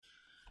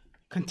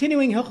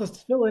Continuing Hilchos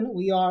Tefillin,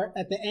 we are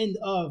at the end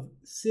of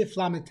Sif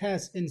Lamed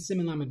Tes in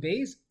Siman Lamed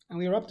Beis, and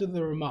we are up to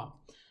the Ramah.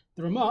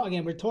 The Ramah,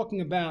 again, we're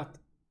talking about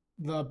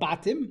the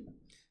Battim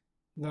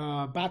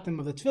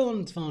of the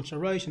Tefillin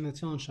Sharash and the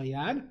Tefillin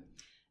Shayad,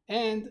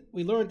 and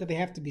we learned that they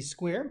have to be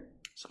square.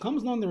 So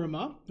comes along the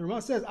Ramah. The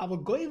Ramah says,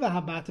 "Avol goiva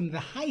habatim," the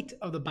height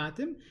of the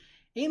Battim,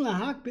 ein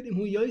lahakbid im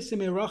hu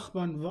yosem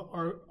erachban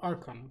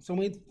v'arkan. So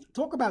when we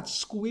talk about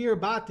square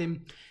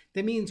Battim,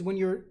 that means when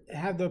you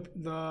have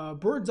the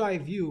bird's eye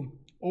view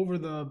over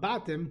the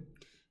Battim,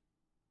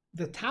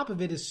 the top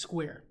of it is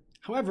square.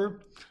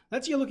 However,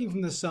 let's say you're looking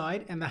from the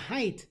side and the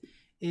height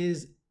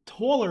is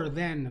taller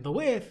than the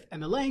width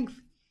and the length,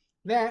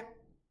 that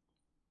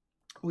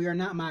we are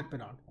not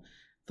makbid on.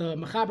 The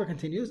Mechaber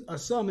continues,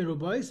 let's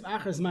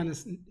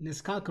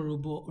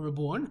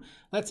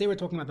say we're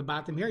talking about the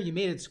Battim here, you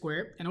made it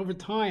square, and over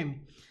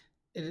time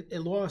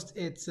it lost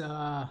its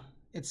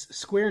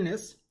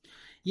squareness.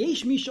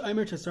 Yesh Misha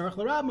Omer Tasarach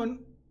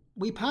L'Rabban.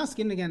 We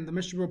paskin, again, the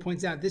Mishnah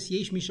points out, this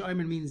Yesh Misha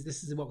Omer means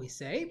this is what we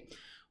say.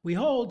 We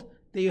hold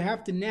that you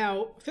have to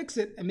now fix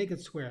it and make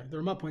it square. The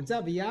Ramah points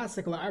out, when you have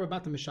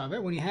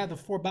the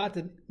four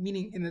Battim,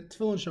 meaning in the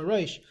Tefillin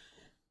Sharash,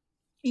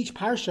 each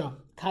parsha,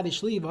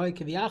 Kaddish Li, V'hoy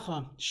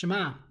Keviyacha,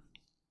 Shema,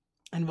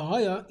 and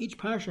V'hoya, each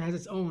parsha has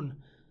its own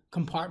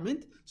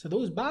compartment. So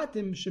those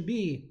Battim should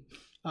be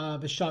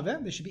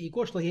B'shaveh, they should be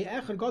equal. You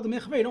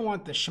don't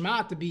want the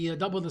Shema to be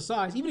double the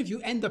size. Even if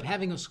you end up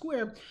having a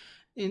square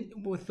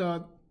with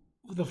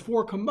the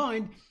four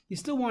combined, you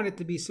still want it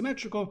to be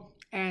symmetrical,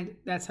 and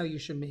that's how you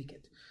should make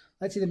it.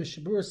 Let's see the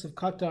Mishaburas of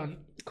Katan,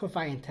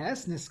 Kufay and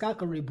Tes,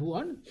 Niskaka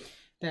Ribuan,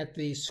 that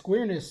the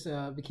squareness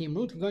became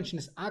root.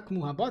 Ganshinis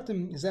Akmu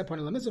Habatim, Zepon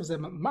and Lamitzv,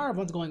 Marav,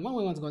 one's going one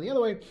way, one's going the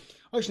other way.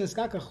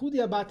 Oshniskaka Chudi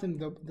Habatim,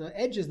 the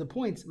edges, the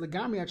points,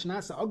 Legami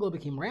Achnasa Ugla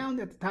became round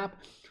at the top.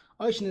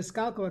 Or the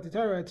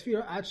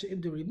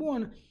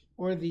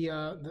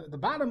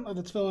bottom of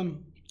the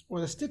tefillin, or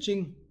the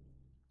stitching,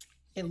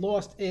 it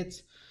lost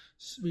its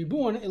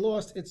reborn, it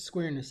lost its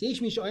squareness. No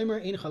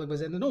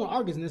one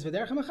argues in this. This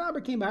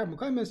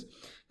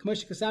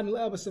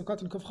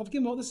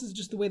is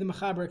just the way the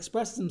Mechaber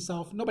expresses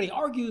himself. Nobody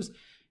argues.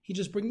 He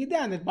just bringing it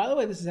down. That, by the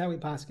way, this is how we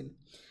paskin.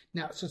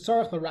 Now, so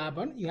tzarach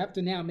l'rabban, you have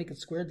to now make it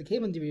square.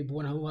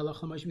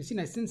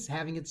 Since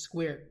having it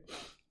square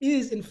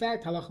is in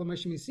fact halach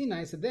l'Moshe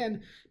Sinai, so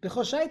then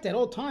b'choshaita at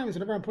all times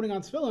whenever I'm putting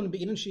on tefillin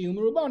be'inan sheyum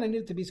ruban, I need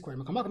it to be square.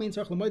 You have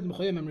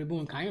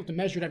to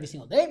measure it every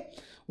single day.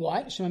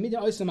 Why? You can rely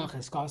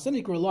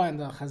on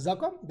the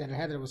chazaka that it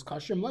had that it was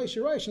kosher. If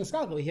you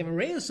have a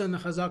reis on the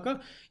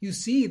chazaka, you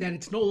see that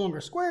it's no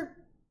longer square,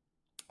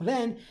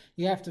 then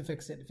you have to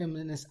fix it. Or you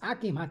have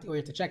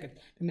to check it.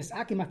 Let's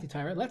say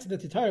the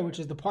titara, which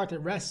is the part that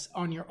rests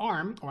on your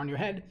arm or on your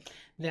head,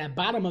 the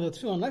bottom of the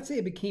tefillin, let's say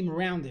it became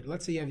rounded.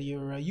 Let's say you have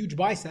your huge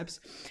biceps,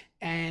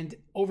 and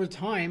over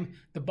time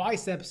the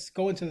biceps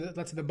go into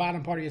let's say the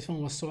bottom part of your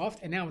tefillin was soft,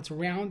 and now it's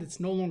round, it's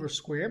no longer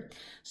square.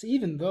 So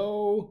even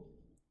though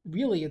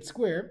really it's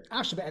square,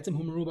 it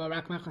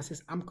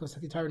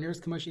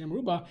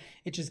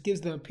just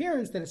gives the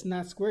appearance that it's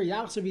not square. You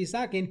have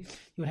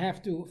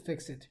to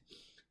fix it.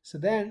 So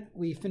then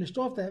we finished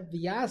off that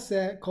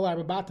v'yase kol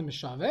arbatim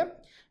mishaveh.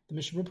 The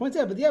Mishnah points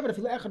out, but the if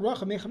you echad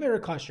racha mechaver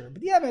kosher.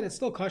 But the it's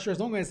still kosher as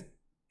long as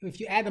if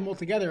you add them all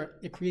together,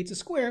 it creates a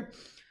square.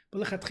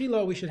 But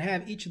lechatchila, we should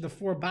have each of the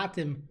four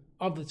batim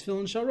of the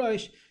tefillin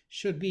sharash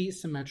should be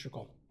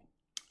symmetrical,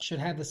 should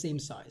have the same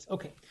size.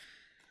 Okay.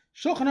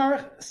 Shulchan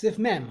Aruch Sif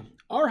Mem.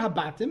 Ar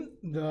habatim,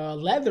 the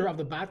leather of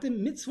the batim,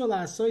 mitzvah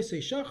la'asoy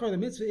shachar. The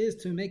mitzvah is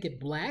to make it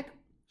black.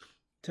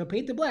 To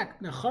paint it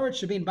black. Now, charetz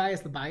should be in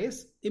bias the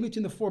bias. In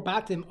between the four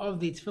batim of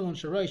the tefillin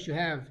sharash, you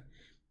have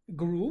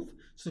groove.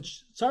 So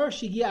tzara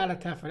shigia ala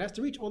tefer. It has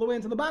to reach all the way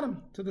into the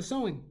bottom, to the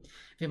sewing.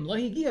 If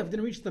it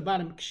didn't reach the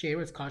bottom,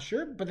 ksher, it's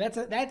kosher. But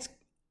that's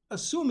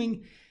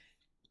assuming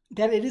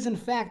that it is in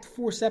fact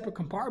four separate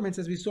compartments,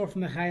 as we saw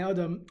from the Chai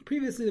Adam.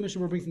 Previously, the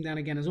Mishnah brings them down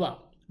again as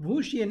well.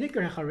 V'hushia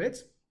nikar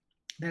hacharetz,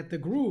 that the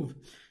groove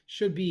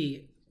should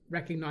be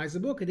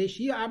recognizable.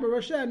 Kadeshia abba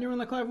rosha, and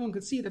everyone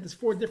could see that there's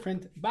four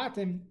different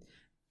batim,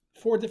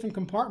 four different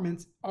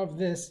compartments of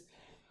this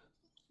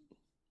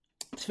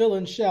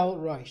tefillin shel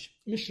rosh.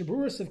 Mishnah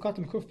Berurah of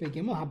Katan Kuf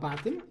Gimel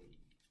habatim.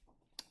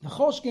 The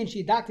chol shkein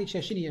sheidaktik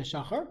sheshini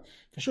yashachar.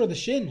 For sure, the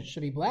shin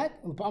should be black.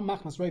 And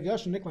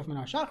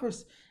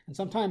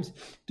sometimes,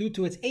 due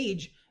to its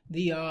age,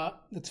 the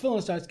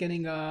tefillin starts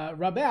getting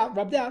rubbed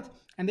out,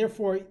 and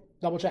therefore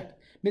double check.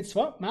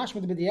 Mitzvah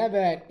mashma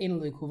b'diavad in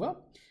lekuva.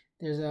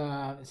 There's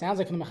it sounds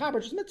like from the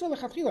Mechaber, just mitzvah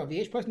lechatchila. The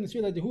eish person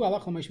mitzvah lehu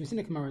halach l'meish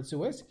misinik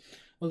maritzuas.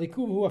 Well,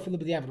 lekuva hu afilu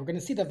b'diavad. We're going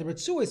to see that the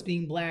ritzuas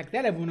being black,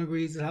 that everyone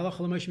agrees is halach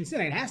l'meish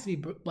misinik. It has to be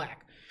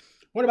black.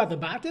 What about the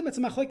batim? It's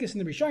a machlokes in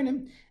the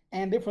Rishonim,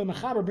 and therefore the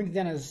Mechaber brings it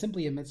down as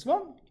simply a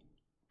mitzvah.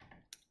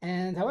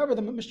 And however,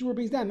 the Mishnah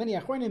brings down many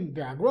achronim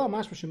b'agra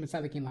mashmashum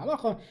mitzadikin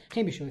la'alacha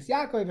chem b'shulis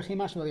Yaakov v'chem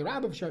mashmal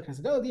l'Rabba v'shar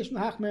kansadol diyesh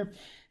l'hachmer,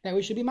 that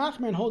we should be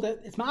machmer and hold that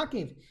it's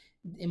ma'akiv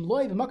im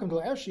loy v'makam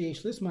d'lo ershi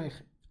yesh lismach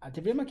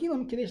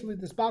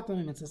This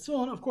Battim, it's a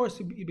son. Of course,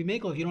 you'd be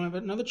makel if you don't have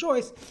another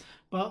choice.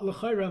 But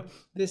l'chayra,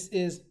 this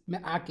is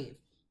me'akev.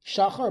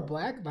 Shachar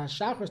black,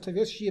 v'shachar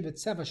tavios shia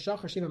b'tzeva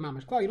shachar shiva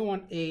mamash klar. You don't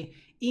want a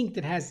ink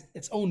that has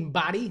its own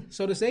body,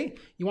 so to say.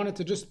 You want it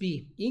to just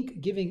be ink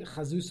giving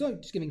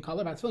chazusa, just giving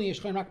color. They use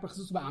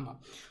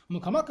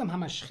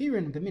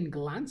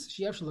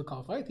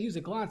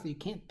a glance that you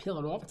can't peel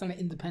it off. It's not an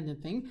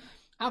independent thing.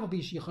 And if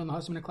you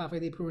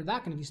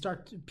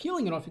start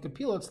peeling it off, you can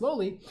peel it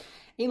slowly.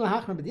 In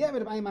our time, they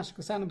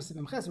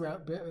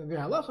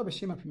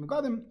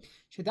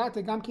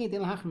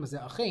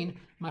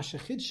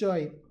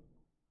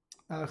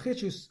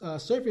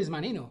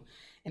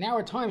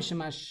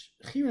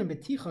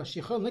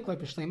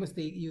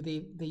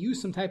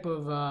use some type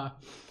of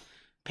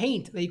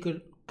paint that you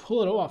could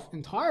pull it off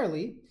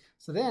entirely.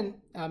 So then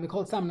we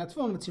call it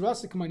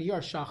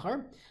Siman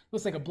shachar.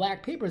 Looks like a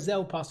black paper.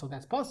 Zeu pasul.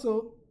 That's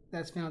pasul.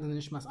 That's found in the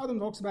Nishmas Adam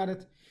talks about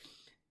it.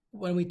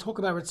 When we talk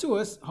about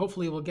Ritzuas,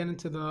 hopefully we'll get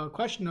into the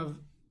question of,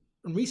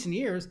 in recent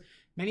years,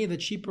 many of the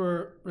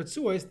cheaper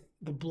Ritzuas,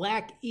 the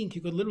black ink, you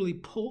could literally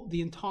pull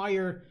the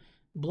entire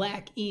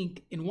black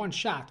ink in one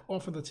shot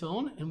off of the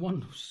tefillin, in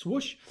one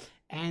swoosh,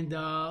 and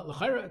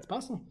l'chayra, it's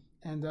pasul.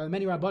 And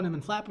many Rabbanim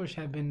and Flatbush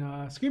have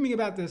been screaming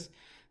about this,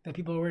 that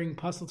people are wearing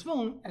pasul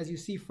tefillin, as you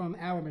see from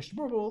our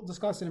Mishnah. We'll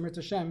discuss it in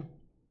Mirza Shem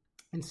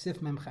in Sif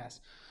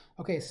Memches.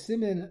 Okay,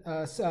 Siman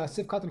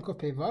Sif Katan Kuf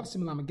Pevav,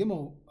 Siman Lama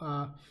Gimel,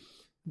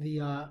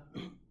 the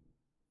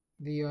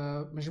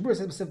Mishabur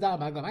says Sif Dal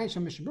Ba'agav Ayin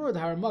Shem Mishabur, the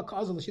Haramah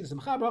Ka'azul L'Shidus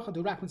M'cha Bracha,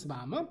 Du Rak Mitzvah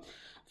Amma,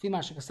 Fima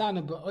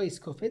Shekasana Ba'ois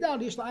Kuf Pedal,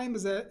 Yish La'ayim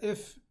is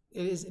if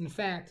it is in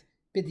fact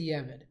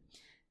B'diavad.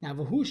 Now,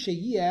 V'hu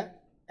Sheyiyah,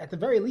 at the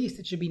very least,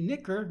 it should be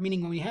Nicker,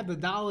 meaning when we have the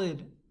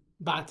Dalid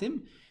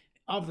Battim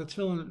of the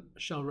Tefillin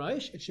Shel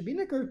Rosh, it should be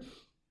Nicker.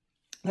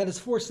 That is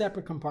 4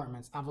 separate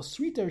compartments. Avos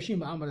Srita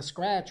Rishim Ba'am, but a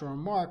scratch or a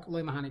mark,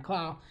 Loi Mahani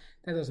Klau,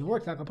 that doesn't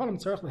work. It has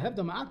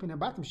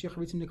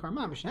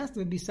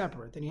to be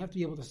separate, and you have to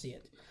be able to see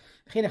it.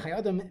 He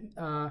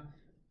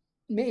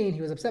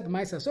was upset by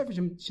myself. They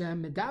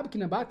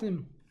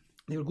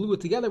would glue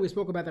it together. We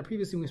spoke about that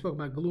previously when we spoke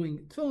about gluing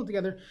tefillin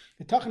together.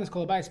 The tachan is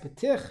called a bias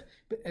petich.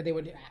 They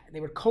would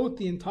coat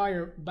the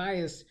entire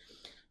bias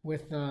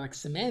with like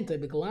cement, a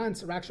big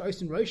glance, raksha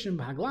oisin roishim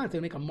b'haglance. They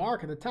would make a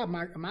mark at the top.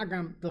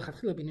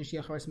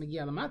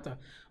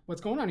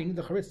 What's going on? You need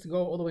the charitz to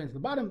go all the way into the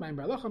bottom. There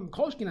were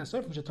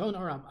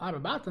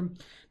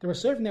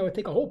surfing that would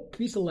take a whole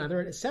piece of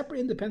leather, a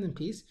separate independent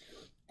piece,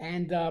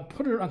 and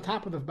put it on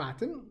top of the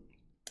bottom,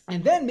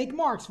 and then make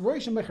marks.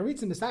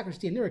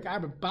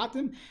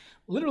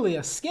 Literally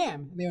a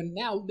scam. They would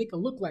now make it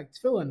look like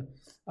tefillin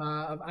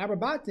of Abba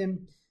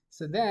Battim.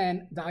 So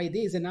then the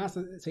idea is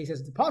nasa. So he says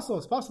it's possible.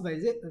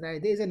 The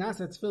idea is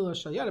nasa tefillin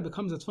shayat. It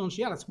becomes a tefillin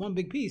shayat. It's one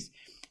big piece.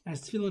 And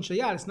it's tefillin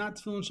shayat. It's not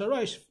tefillin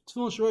sharosh.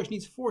 Tefillin sharosh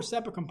needs 4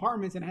 separate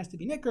compartments and it has to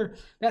be nicker.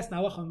 That's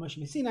nalacha Moshe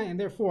Messina, and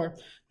therefore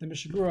the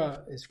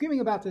Mishabura is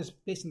screaming about this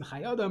based on the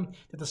Chayadam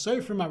that the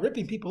seifrim are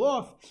ripping people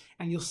off.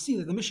 And you'll see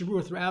that the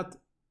Mishabura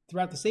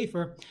throughout the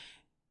sefer,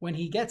 when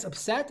he gets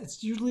upset,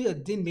 it's usually a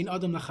din bin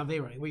adam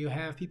lachaverei, where you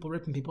have people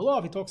ripping people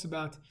off. He talks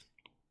about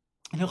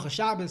in Hilchos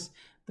Shabbos,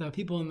 the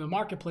people in the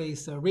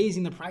marketplace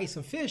raising the price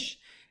of fish.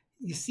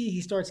 You see,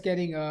 he starts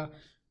getting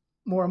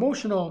more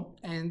emotional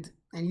and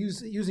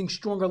using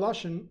stronger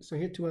lashon. So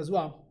here too as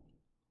well,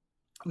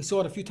 we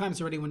saw it a few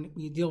times already when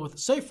we deal with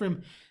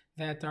seifrim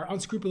that are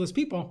unscrupulous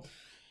people.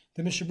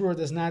 The Mishabura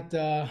does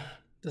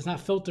not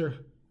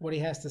filter what he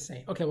has to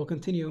say. Okay, we'll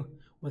continue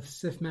with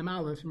Sif Mem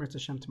Aleph Mirza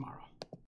Shem tomorrow.